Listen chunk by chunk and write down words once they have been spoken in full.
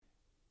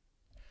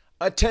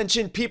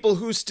Attention, people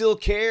who still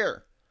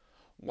care.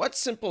 What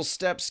simple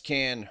steps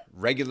can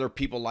regular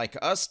people like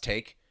us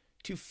take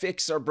to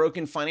fix our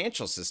broken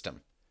financial system?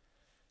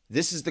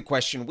 This is the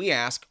question we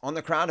ask on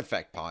the Crowd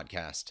Effect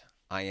podcast.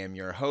 I am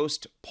your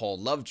host, Paul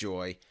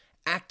Lovejoy,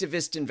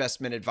 activist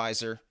investment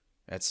advisor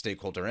at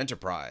Stakeholder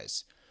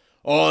Enterprise.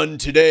 On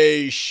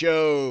today's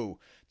show,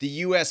 the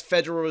U.S.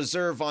 Federal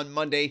Reserve on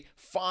Monday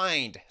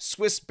fined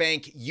Swiss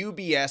bank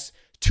UBS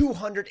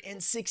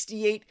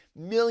 $268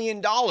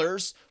 million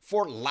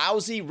for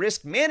lousy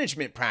risk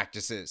management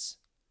practices.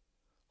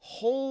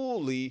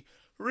 Holy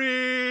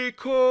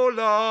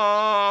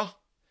Ricola!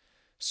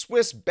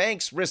 Swiss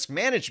bank's risk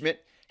management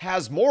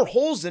has more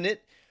holes in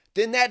it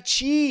than that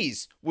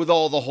cheese with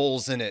all the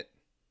holes in it.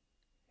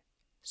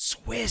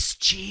 Swiss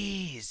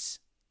cheese.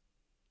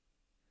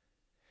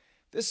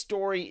 This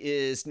story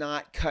is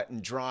not cut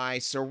and dry,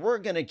 so we're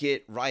going to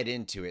get right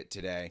into it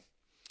today.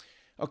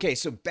 Okay,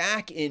 so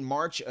back in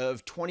March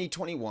of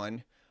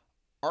 2021,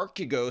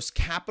 Archegos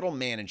Capital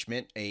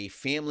Management, a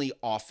family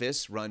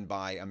office run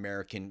by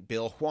American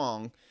Bill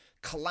Huang,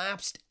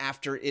 collapsed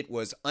after it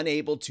was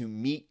unable to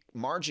meet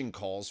margin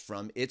calls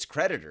from its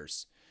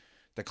creditors.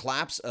 The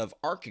collapse of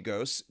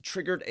Archegos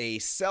triggered a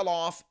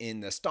sell-off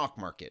in the stock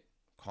market,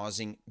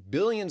 causing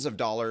billions of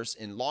dollars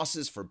in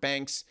losses for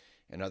banks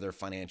and other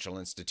financial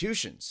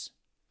institutions.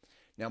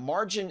 Now,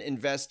 margin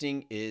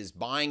investing is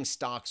buying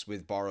stocks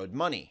with borrowed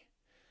money.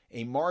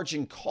 A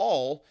margin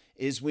call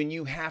is when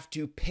you have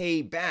to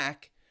pay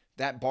back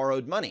that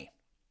borrowed money.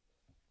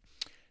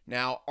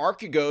 Now,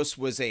 Archegos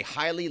was a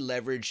highly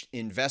leveraged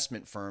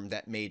investment firm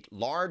that made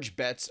large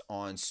bets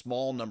on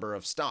small number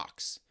of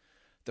stocks.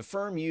 The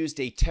firm used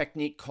a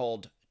technique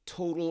called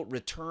total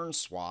return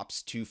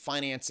swaps to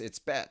finance its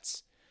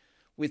bets.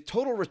 With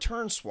total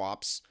return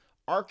swaps,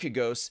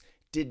 Archegos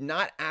did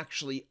not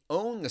actually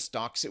own the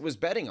stocks it was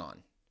betting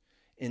on.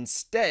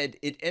 Instead,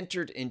 it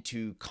entered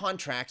into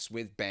contracts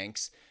with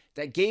banks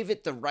that gave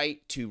it the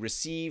right to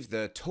receive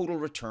the total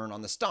return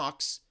on the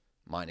stocks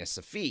minus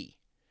a fee.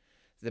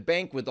 The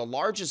bank with the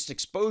largest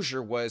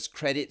exposure was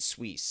Credit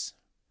Suisse.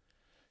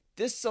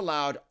 This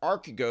allowed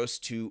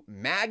Archegos to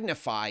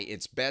magnify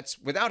its bets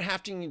without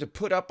having to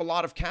put up a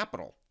lot of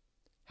capital.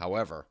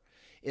 However,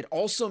 it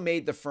also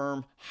made the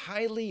firm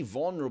highly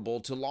vulnerable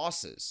to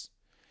losses.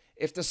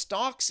 If the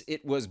stocks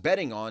it was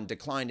betting on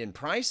declined in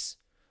price,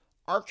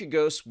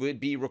 Archegos would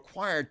be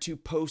required to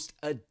post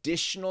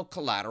additional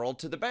collateral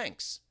to the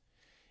banks.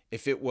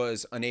 If it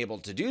was unable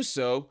to do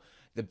so,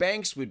 the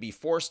banks would be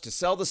forced to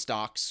sell the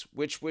stocks,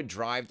 which would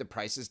drive the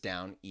prices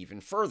down even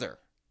further.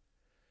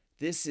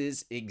 This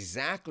is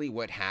exactly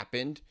what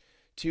happened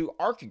to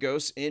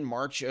Archegos in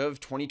March of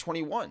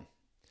 2021.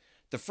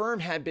 The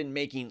firm had been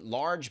making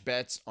large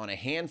bets on a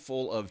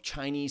handful of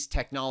Chinese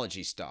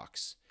technology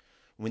stocks.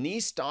 When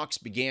these stocks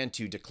began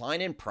to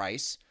decline in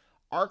price,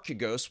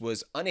 Archegos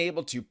was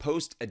unable to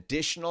post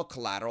additional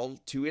collateral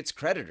to its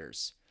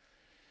creditors.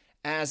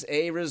 As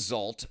a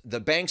result,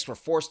 the banks were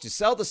forced to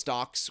sell the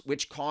stocks,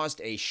 which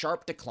caused a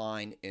sharp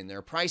decline in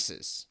their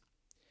prices.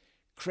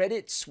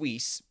 Credit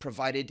Suisse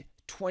provided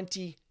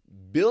 $20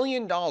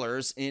 billion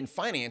in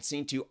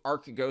financing to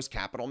Archegos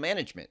Capital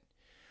Management.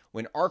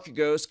 When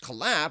Archegos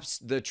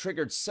collapsed, the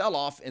triggered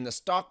sell-off in the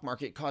stock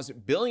market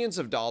caused billions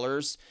of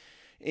dollars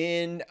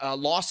in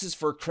losses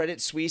for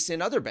Credit Suisse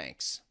and other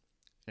banks.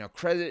 Now,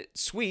 Credit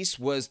Suisse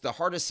was the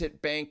hardest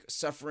hit bank,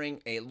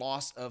 suffering a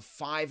loss of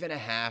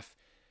 $5.5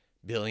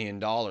 billion.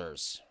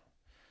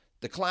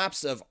 The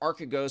collapse of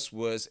Archegos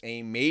was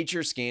a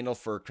major scandal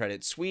for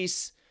Credit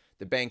Suisse.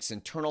 The bank's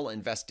internal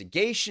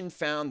investigation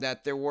found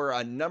that there were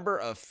a number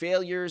of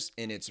failures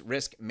in its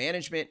risk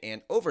management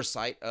and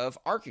oversight of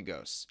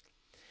Archegos.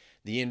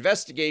 The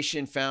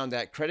investigation found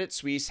that Credit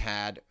Suisse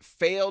had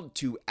failed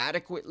to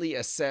adequately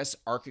assess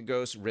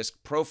Archegos'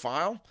 risk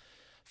profile,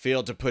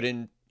 failed to put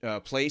in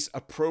place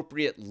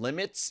appropriate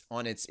limits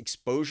on its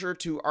exposure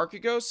to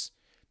Archegos,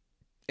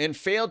 and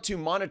failed to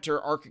monitor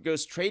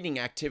Archegos' trading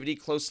activity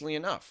closely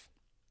enough.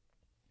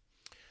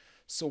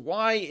 So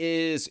why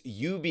is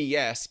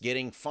UBS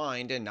getting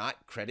fined and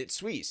not Credit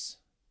Suisse?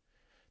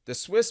 The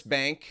Swiss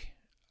bank,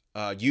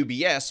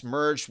 UBS,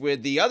 merged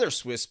with the other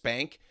Swiss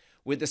bank,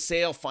 with the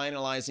sale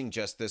finalizing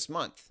just this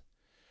month.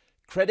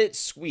 Credit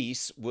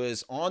Suisse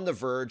was on the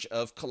verge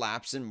of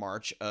collapse in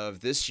March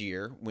of this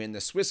year when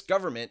the Swiss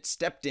government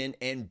stepped in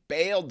and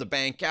bailed the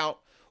bank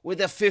out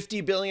with a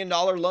 $50 billion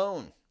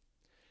loan.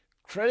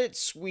 Credit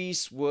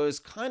Suisse was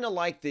kind of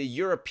like the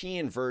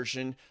European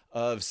version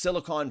of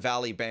Silicon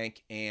Valley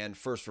Bank and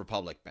First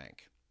Republic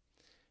Bank,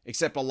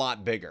 except a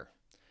lot bigger.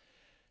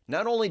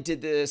 Not only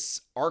did this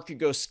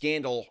Archegos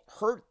scandal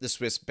hurt the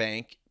Swiss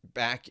bank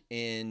back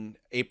in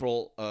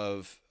March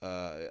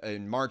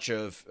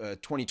of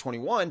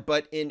 2021,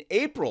 but in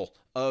April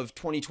of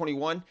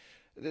 2021,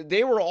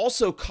 they were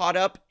also caught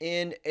up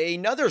in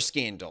another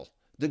scandal,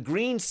 the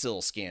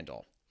Greensill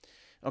scandal.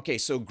 Okay,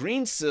 so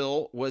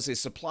Greensill was a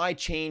supply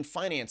chain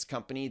finance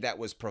company that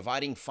was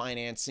providing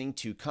financing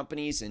to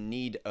companies in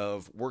need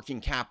of working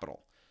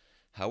capital.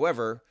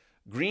 However,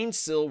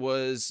 Greensill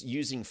was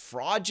using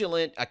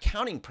fraudulent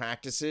accounting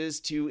practices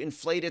to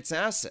inflate its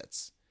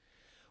assets.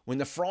 When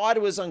the fraud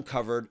was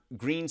uncovered,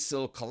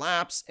 Greensill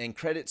collapsed and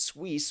Credit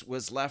Suisse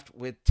was left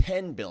with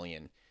 $10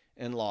 billion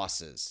in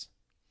losses.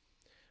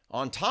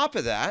 On top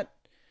of that,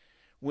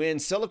 when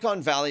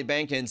Silicon Valley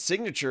Bank and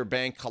Signature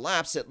Bank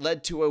collapsed, it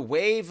led to a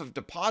wave of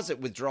deposit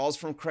withdrawals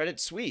from Credit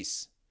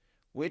Suisse,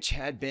 which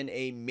had been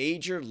a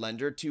major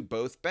lender to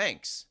both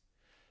banks.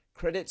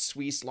 Credit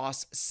Suisse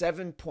lost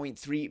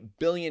 $7.3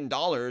 billion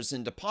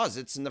in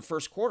deposits in the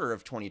first quarter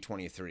of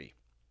 2023.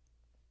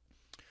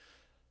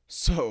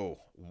 So,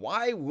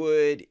 why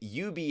would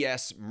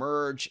UBS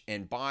merge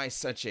and buy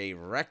such a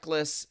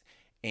reckless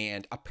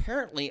and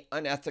apparently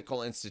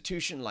unethical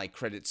institution like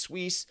Credit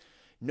Suisse,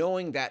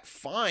 knowing that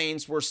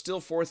fines were still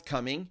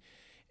forthcoming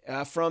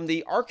from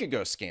the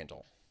Archegos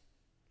scandal?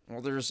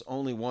 Well, there's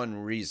only one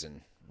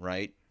reason,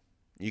 right?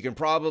 You can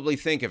probably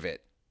think of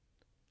it.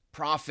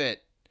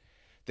 Profit.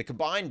 The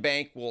combined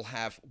bank will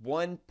have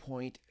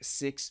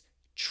 $1.6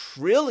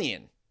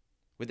 trillion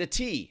with a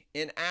T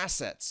in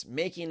assets,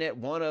 making it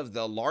one of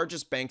the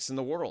largest banks in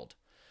the world.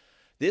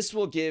 This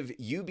will give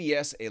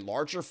UBS a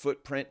larger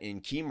footprint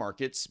in key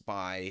markets.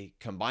 By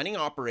combining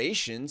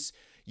operations,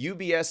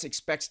 UBS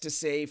expects to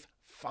save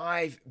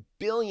 $5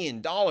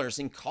 billion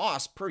in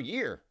costs per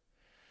year.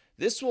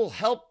 This will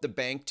help the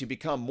bank to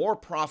become more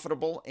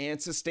profitable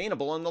and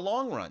sustainable in the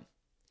long run.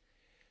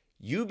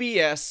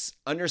 UBS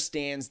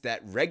understands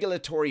that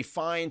regulatory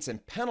fines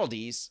and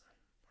penalties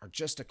are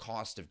just a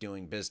cost of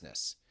doing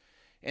business.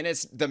 And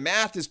the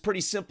math is pretty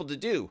simple to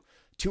do.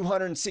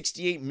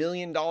 $268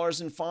 million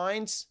in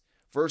fines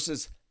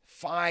versus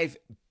 $5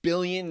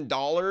 billion.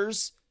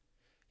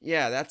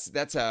 Yeah,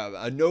 that's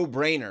a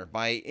no-brainer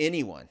by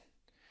anyone.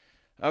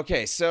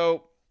 Okay,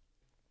 so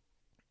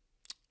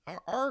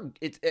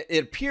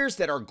it appears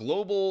that our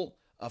global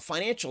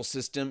financial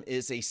system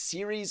is a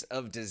series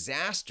of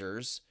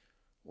disasters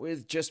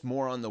with just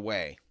more on the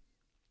way.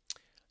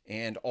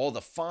 And all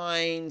the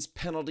fines,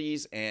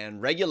 penalties,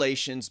 and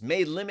regulations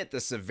may limit the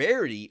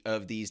severity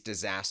of these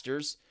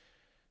disasters,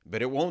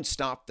 but it won't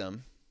stop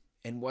them.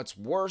 And what's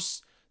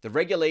worse, the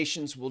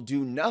regulations will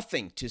do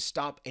nothing to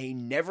stop a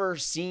never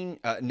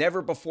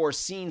before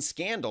seen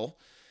scandal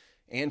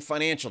and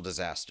financial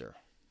disaster.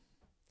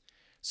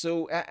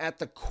 So at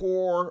the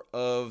core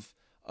of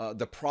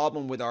the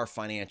problem with our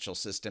financial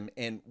system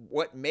and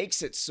what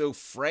makes it so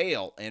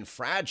frail and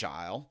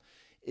fragile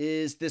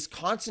is this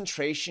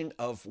concentration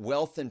of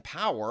wealth and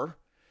power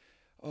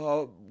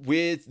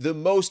with the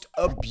most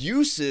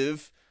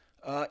abusive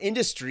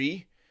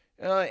industry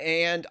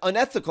and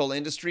unethical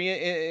industry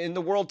in the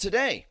world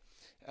today,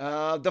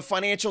 the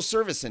financial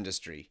service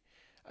industry.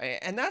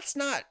 And that's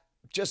not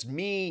just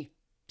me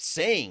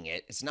saying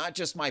it. It's not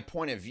just my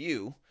point of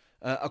view.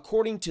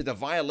 According to the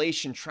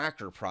Violation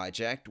Tracker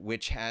Project,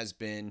 which has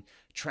been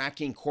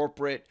tracking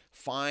corporate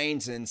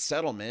fines and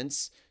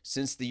settlements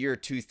since the year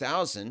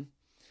 2000,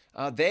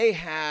 they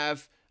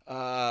have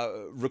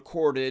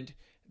recorded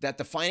that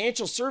the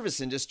financial service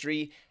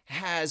industry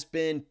has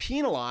been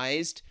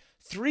penalized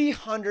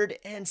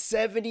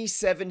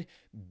 $377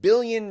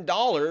 billion in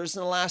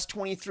the last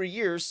 23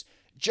 years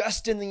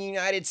just in the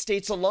United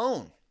States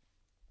alone.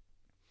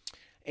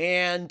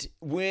 And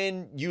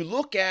when you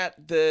look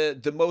at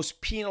the most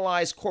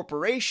penalized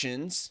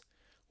corporations,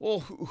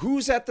 well,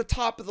 who's at the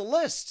top of the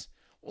list?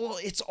 Well,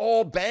 it's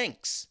all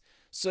banks.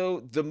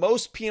 So the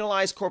most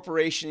penalized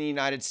corporation in the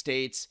United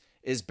States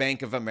is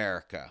Bank of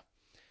America.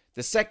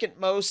 The second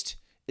most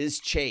is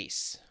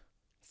Chase.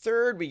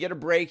 Third, we get a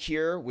break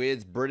here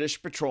with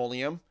British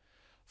Petroleum.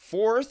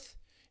 Fourth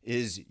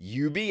is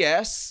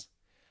UBS.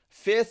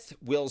 Fifth,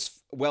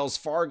 Wells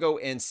Fargo.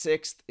 And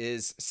sixth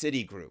is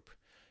Citigroup.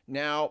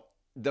 Now,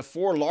 the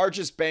four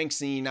largest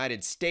banks in the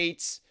United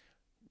States,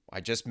 I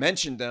just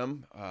mentioned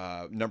them.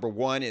 Number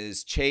one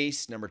is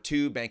Chase. Number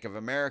two, Bank of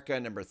America.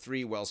 Number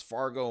three, Wells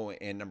Fargo.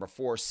 And number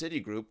four,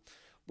 Citigroup.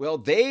 Well,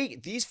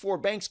 these four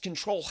banks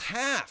control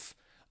half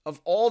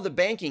of all the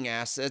banking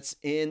assets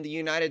in the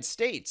United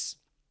States.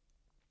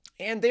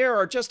 And they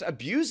are just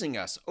abusing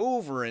us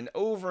over and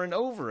over and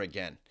over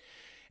again.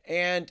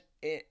 And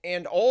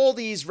all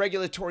these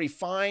regulatory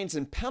fines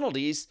and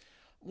penalties,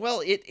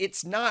 well,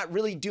 it's not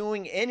really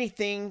doing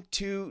anything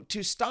to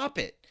stop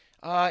it.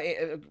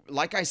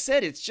 Like I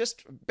said, it's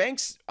just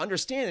banks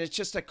understand it's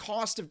just a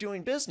cost of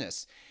doing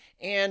business.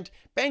 And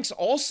banks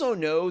also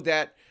know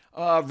that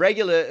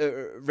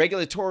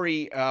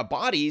regulatory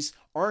bodies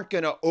aren't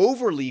going to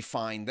overly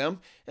fine them.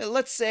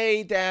 Let's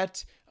say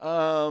that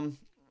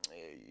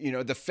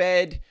the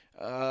Fed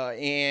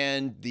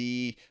and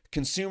the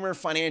Consumer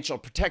Financial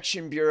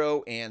Protection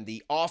Bureau and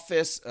the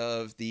Office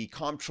of the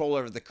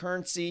Comptroller of the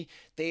Currency,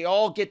 they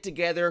all get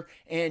together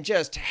and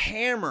just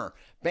hammer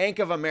Bank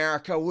of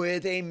America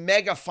with a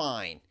mega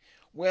fine.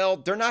 Well,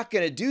 they're not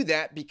going to do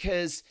that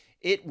because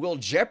it will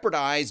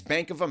jeopardize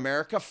Bank of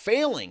America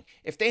failing.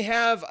 If they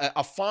have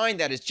a fine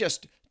that is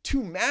just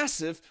too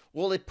massive,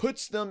 well, it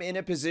puts them in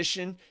a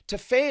position to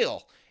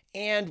fail.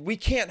 And we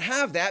can't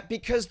have that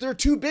because they're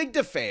too big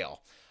to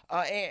fail.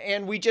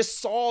 And we just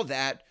saw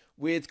that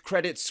with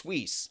Credit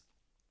Suisse.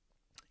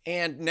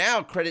 And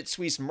now Credit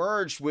Suisse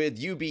merged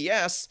with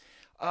UBS,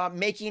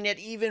 making it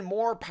even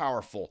more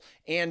powerful.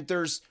 And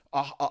there's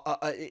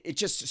it's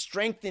just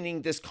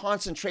strengthening this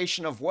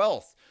concentration of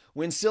wealth.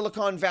 When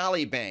Silicon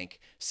Valley Bank,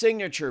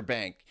 Signature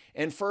Bank,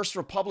 and First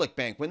Republic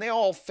Bank, when they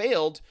all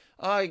failed,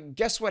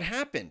 guess what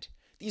happened?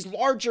 These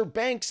larger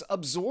banks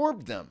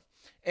absorbed them.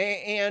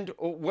 And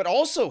what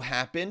also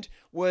happened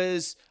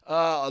was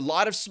a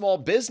lot of small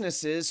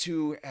businesses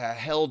who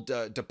held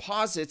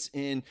deposits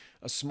in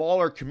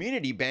smaller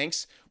community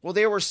banks, well,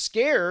 they were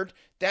scared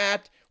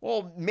that,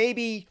 well,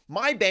 maybe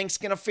my bank's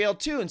going to fail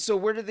too. And so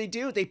what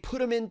do? They put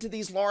them into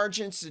these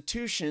large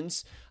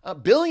institutions,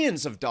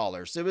 billions of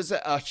dollars. It was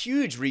a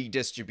huge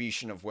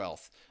redistribution of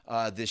wealth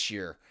this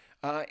year.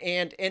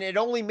 And it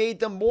only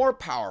made them more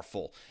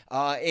powerful.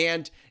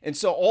 And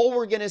so all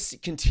we're going to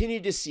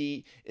continue to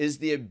see is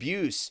the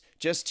abuse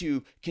just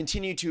to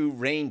continue to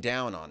rain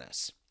down on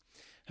us.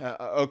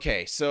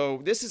 Okay,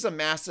 so this is a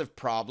massive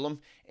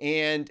problem.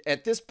 And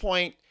at this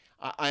point,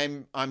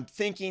 I'm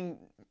thinking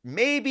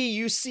maybe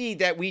you see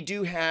that we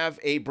do have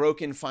a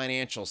broken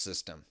financial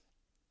system.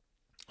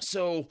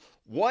 So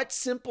what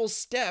simple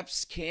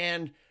steps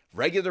can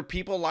regular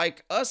people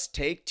like us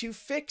take to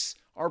fix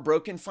our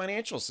broken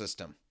financial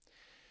system?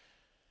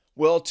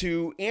 Well,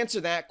 to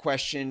answer that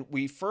question,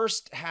 we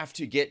first have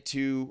to get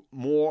to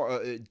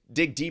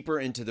dig deeper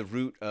into the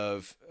root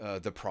of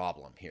the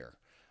problem here.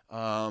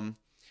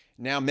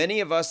 Now, many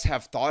of us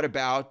have thought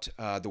about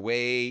the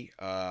way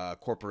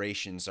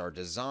corporations are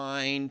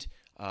designed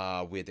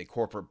with a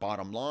corporate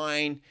bottom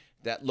line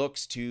that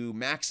looks to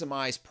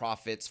maximize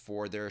profits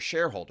for their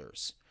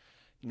shareholders.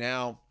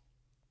 Now,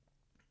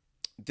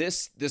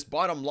 this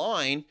bottom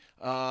line,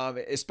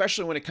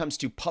 especially when it comes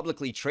to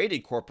publicly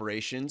traded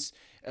corporations,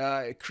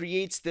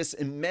 creates this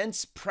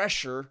immense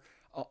pressure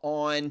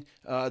on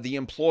the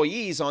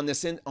employees on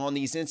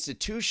these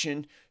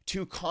institutions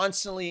to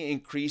constantly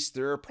increase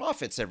their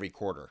profits every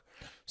quarter.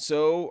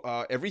 So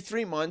every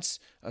 3 months,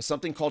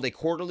 something called a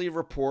quarterly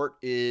report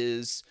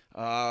is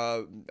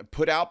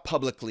put out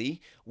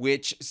publicly,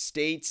 which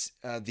states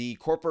the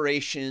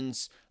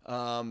corporation's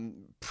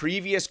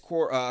previous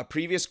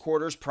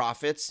quarter's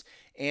profits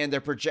and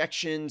their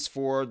projections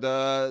for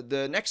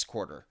the next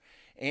quarter.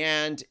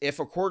 And if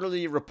a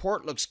quarterly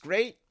report looks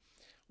great,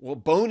 well,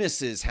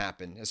 bonuses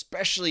happen,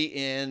 especially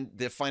in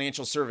the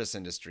financial service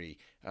industry.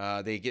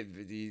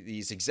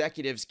 These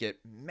executives get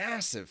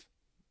massive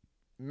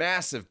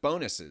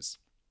bonuses.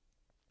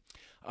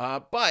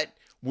 But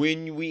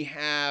when we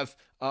have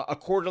a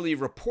quarterly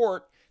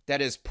report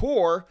that is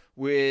poor,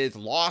 with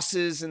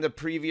losses in the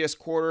previous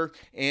quarter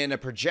and a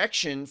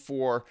projection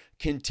for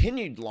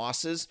continued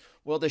losses,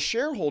 well, the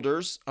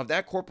shareholders of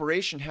that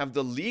corporation have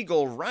the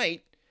legal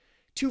right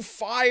to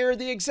fire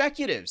the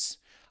executives,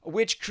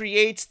 which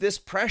creates this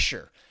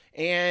pressure.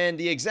 And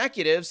the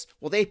executives,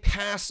 well, they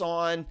pass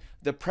on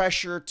the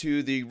pressure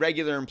to the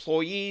regular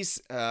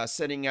employees,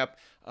 setting up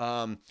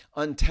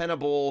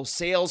untenable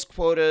sales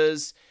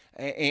quotas,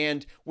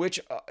 and which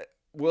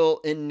will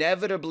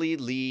inevitably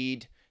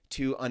lead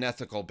to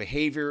unethical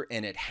behavior,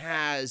 and it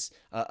has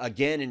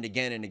again and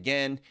again and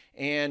again.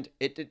 And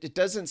it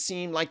doesn't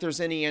seem like there's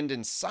any end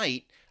in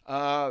sight.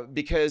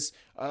 Because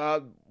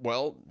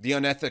the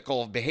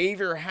unethical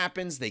behavior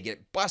happens, they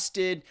get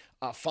busted,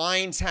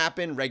 fines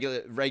happen,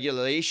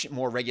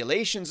 more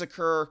regulations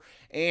occur,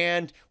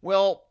 and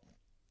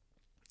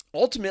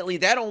ultimately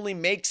that only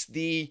makes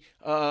the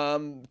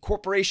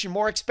corporation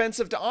more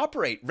expensive to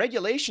operate.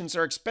 Regulations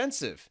are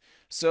expensive,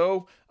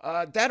 so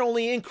that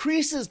only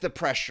increases the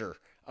pressure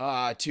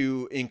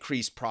to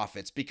increase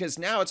profits, because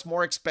now it's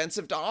more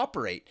expensive to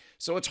operate,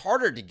 so it's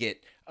harder to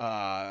get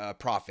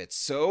profits.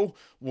 So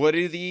what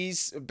do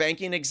these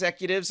banking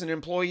executives and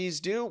employees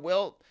do?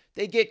 Well,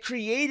 they get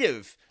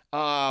creative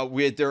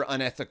with their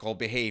unethical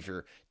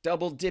behavior,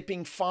 double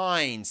dipping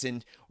fines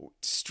and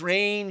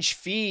strange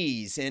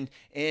fees and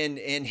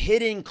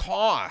hidden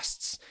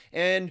costs,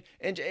 and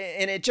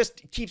it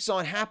just keeps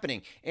on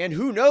happening. And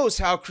who knows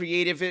how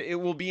creative it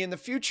will be in the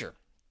future.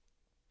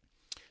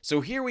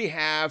 So here we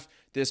have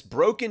this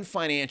broken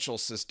financial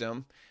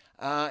system,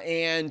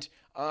 and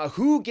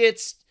who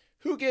gets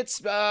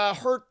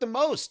hurt the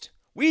most?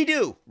 We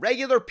do,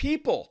 regular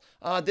people.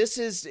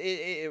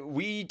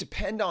 We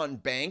depend on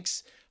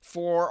banks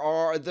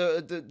for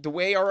the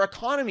way our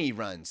economy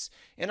runs,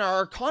 and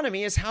our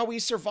economy is how we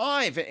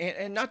survive,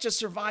 and not just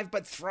survive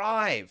but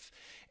thrive.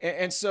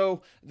 And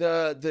so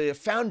the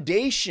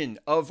foundation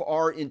of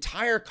our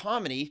entire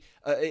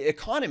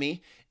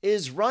economy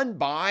is run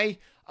by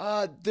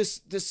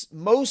this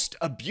most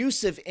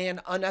abusive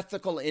and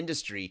unethical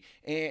industry,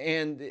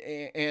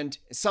 and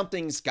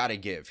something's got to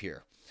give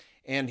here.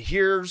 And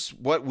here's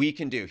what we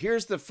can do.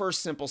 Here's the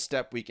first simple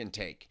step we can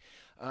take.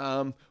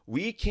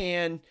 We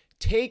can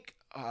take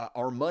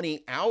our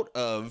money out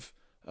of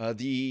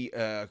the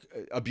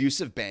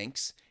abusive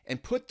banks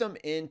and put them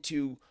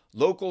into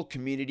local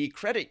community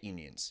credit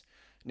unions.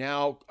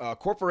 Now,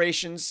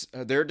 corporations,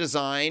 they're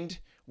designed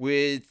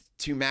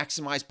to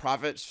maximize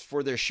profits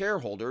for their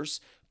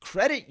shareholders.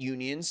 Credit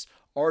unions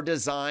are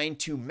designed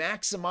to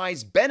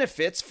maximize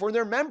benefits for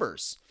their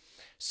members.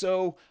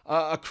 So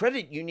a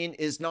credit union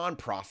is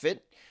nonprofit.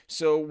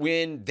 So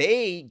when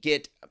they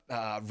get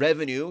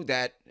revenue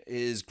that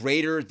is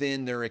greater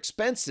than their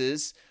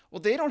expenses, well,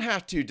 they don't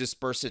have to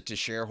disperse it to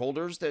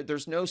shareholders.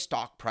 There's no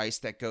stock price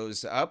that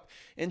goes up.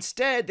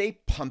 Instead, they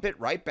pump it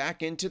right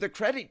back into the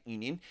credit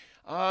union.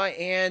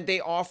 And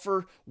they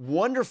offer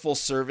wonderful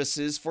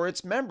services for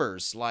its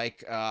members,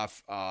 like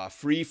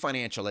free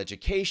financial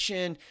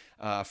education,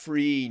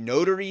 free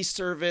notary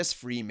service,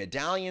 free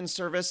medallion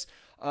service.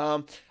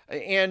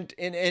 And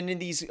in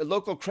these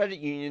local credit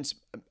unions,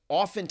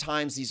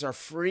 oftentimes these are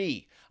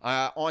free.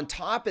 On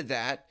top of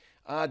that,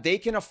 they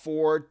can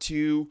afford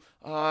to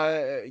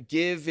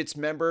give its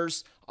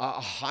members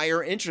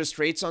higher interest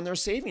rates on their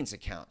savings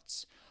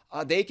accounts.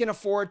 They can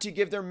afford to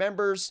give their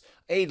members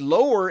a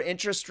lower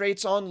interest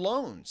rates on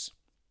loans.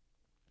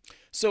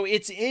 So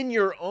it's in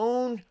your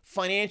own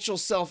financial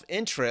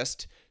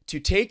self-interest to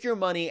take your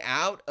money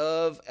out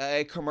of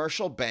a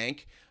commercial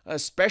bank,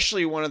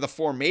 especially one of the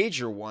four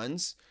major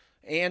ones,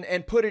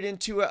 and put it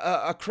into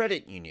a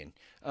credit union.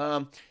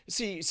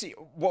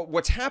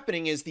 What's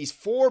happening is these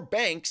four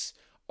banks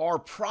are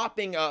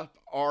propping up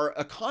our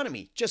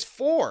economy, just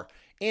four.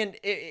 And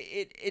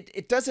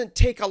it doesn't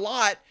take a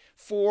lot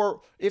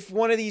for if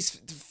one of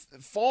these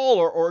fall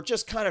or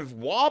just kind of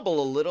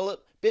wobble a little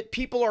bit,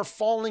 people are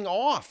falling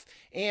off.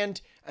 And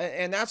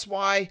that's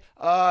why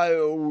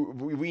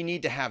we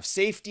need to have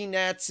safety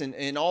nets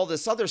and all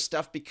this other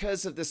stuff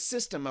because of the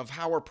system of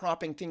how we're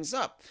propping things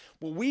up.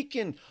 Well, we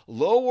can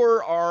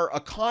lower our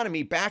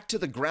economy back to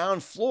the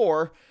ground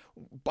floor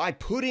by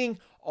putting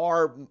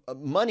our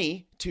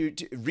money to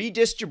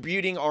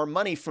redistributing our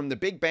money from the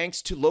big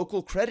banks to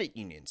local credit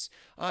unions.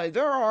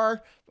 There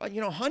are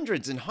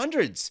hundreds and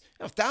hundreds,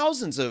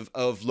 thousands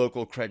of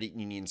local credit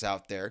unions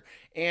out there,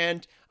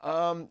 and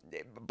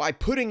by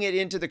putting it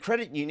into the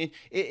credit union,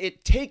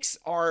 it takes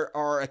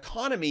our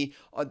economy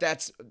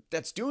that's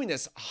doing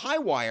this high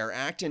wire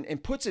act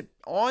and puts it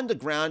on the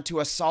ground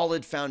to a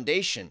solid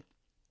foundation.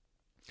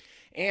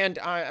 And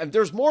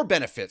there's more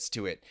benefits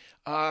to it.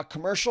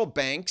 Commercial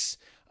banks,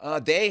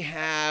 they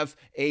have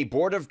a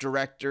board of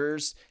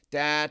directors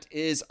that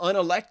is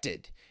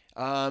unelected.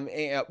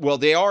 Well,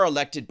 they are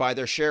elected by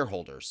their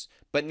shareholders,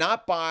 but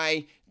not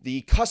by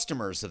the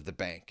customers of the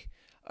bank.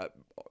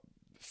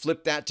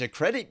 Flip that to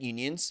credit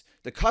unions.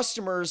 The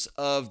customers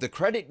of the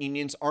credit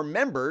unions are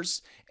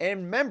members,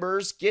 and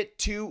members get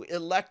to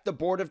elect the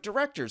board of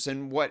directors.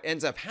 And what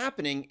ends up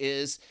happening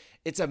is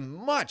it's a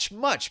much,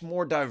 much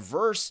more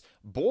diverse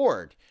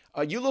board.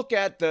 You look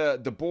at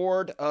the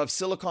board of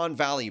Silicon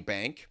Valley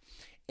Bank,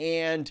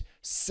 and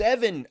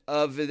 7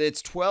 of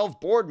its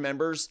 12 board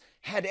members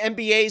had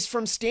MBAs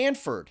from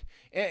Stanford.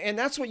 And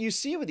that's what you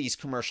see with these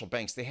commercial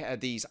banks. They have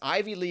these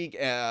Ivy League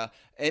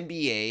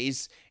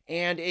MBAs,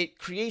 and it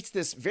creates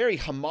this very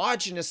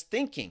homogenous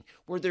thinking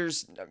where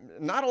there's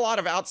not a lot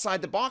of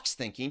outside the box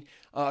thinking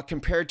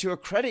compared to a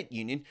credit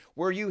union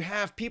where you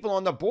have people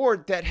on the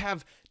board that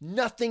have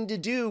nothing to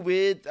do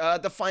with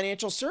the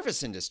financial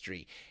service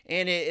industry.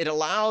 And it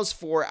allows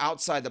for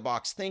outside the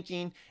box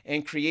thinking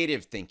and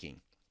creative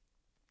thinking.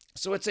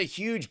 So it's a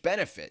huge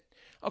benefit.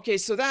 Okay,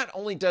 so that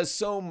only does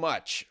so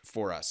much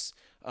for us.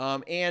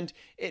 And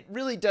it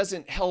really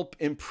doesn't help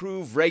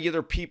improve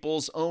regular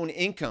people's own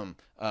income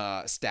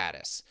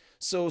status.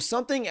 So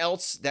something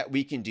else that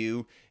we can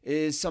do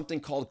is something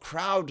called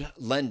crowd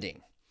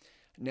lending.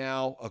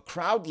 Now, a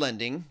crowd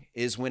lending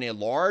is when a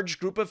large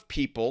group of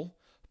people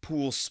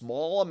pool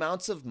small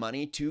amounts of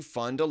money to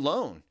fund a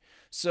loan.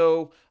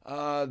 So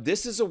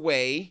this is a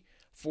way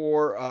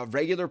for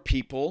regular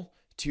people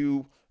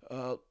to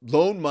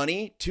loan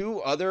money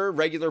to other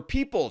regular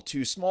people,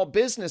 to small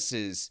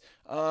businesses,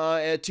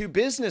 to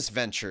business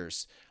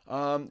ventures,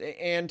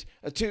 and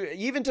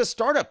even to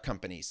startup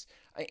companies.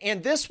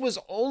 And this was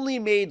only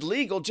made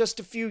legal just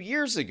a few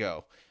years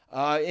ago.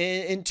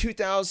 In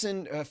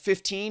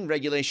 2015,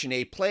 Regulation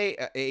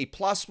A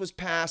plus was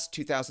passed.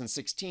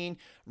 2016,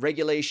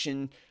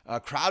 Regulation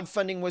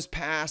crowdfunding was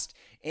passed,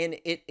 and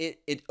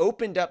it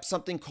opened up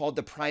something called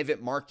the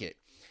private market.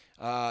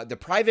 The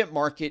private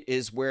market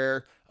is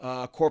where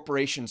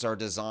corporations are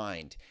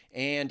designed.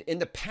 And in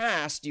the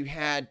past, you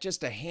had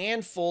just a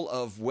handful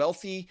of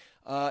wealthy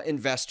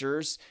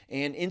investors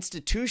and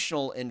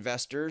institutional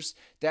investors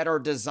that are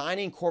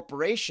designing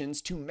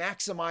corporations to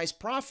maximize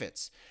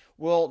profits.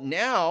 Well,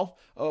 now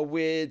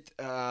with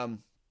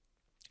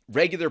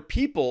regular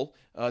people,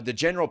 the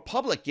general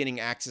public getting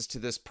access to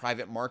this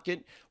private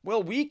market,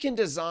 well, we can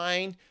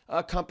design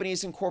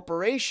companies and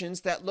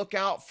corporations that look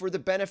out for the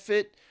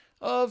benefit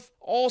of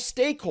all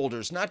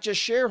stakeholders, not just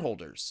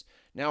shareholders.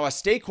 Now, a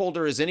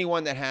stakeholder is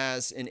anyone that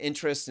has an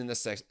interest in the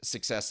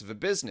success of a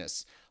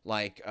business,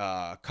 like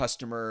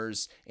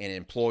customers and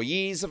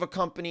employees of a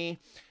company,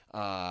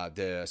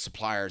 the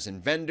suppliers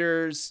and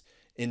vendors,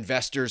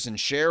 investors and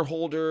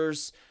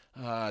shareholders,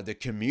 the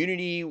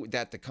community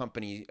that the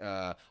company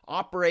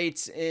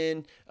operates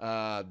in,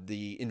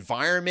 the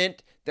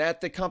environment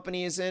that the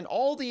company is in.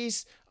 All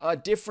these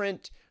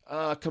different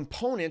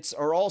components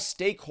are all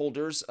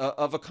stakeholders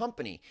of a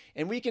company,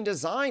 and we can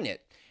design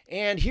it.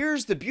 And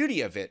here's the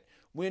beauty of it.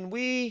 When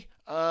we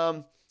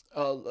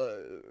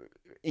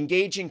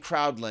engage in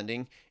crowd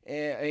lending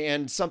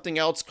and something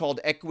else called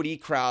equity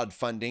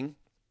crowdfunding,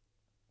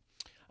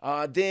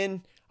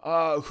 then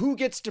who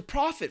gets to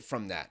profit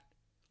from that?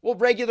 Well,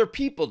 regular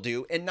people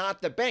do, and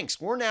not the banks.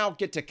 We're now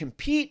get to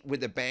compete with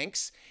the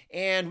banks,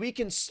 and we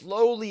can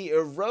slowly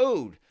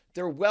erode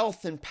their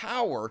wealth and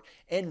power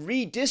and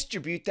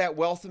redistribute that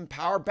wealth and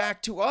power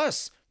back to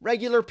us,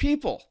 regular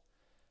people.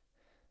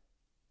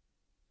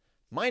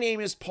 My name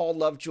is Paul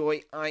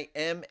Lovejoy. I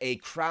am a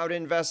crowd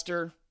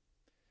investor,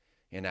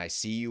 and I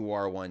see you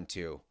are one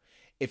too.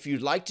 If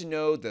you'd like to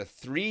know the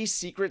 3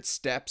 secret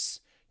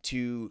steps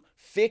to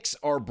fix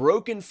our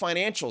broken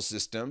financial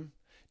system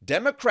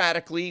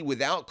democratically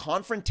without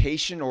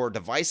confrontation or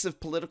divisive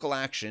political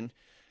action,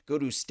 go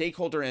to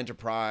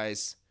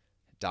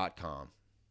stakeholderenterprise.com.